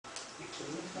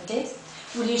OK?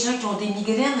 Ou les gens qui ont des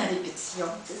migraines à répétition.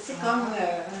 C'est comme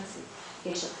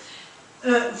quelque chose.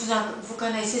 Vous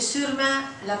connaissez sûrement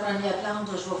la première plante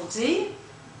dont je vais vous dire,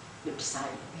 le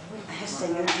pissenlit.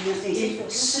 Et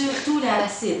surtout la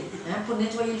racine. Hein, pour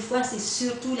nettoyer le foie, c'est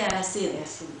surtout la racine.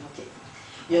 Okay.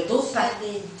 Il y a d'autres comme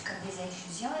des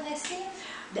infusions à racine?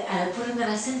 Pour une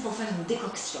racine, il faut faire une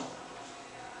décoction.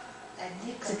 La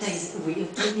décoction? Oui,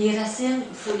 les racines,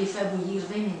 il faut les faire bouillir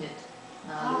 20 minutes.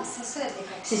 C'est ça la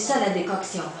décoction. C'est ça la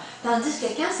décoction. Tandis que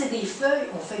quand c'est des feuilles,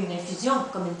 on fait une infusion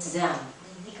comme une tisane.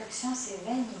 Les décoctions, c'est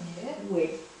 20 minutes. Oui.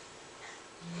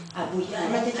 À bouillir.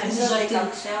 À mijoter.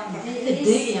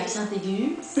 D et accent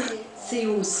aigu.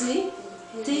 C-O-C.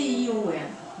 T-I-O-N.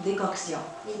 Décoction.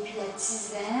 Et puis la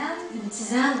tisane? Une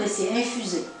tisane, c'est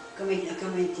infusé. Comme un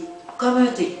thé. Comme un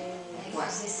thé.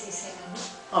 Infusé, c'est 5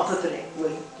 minutes. À peu près,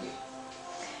 oui.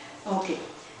 OK.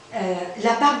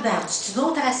 La bardane, c'est une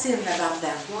autre racine, la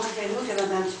bardane. Moi, c'est l'autre que j'ai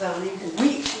entendu parler.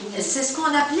 Oui, c'est ce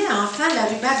qu'on appelait enfant la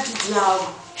rhubarbe du diable.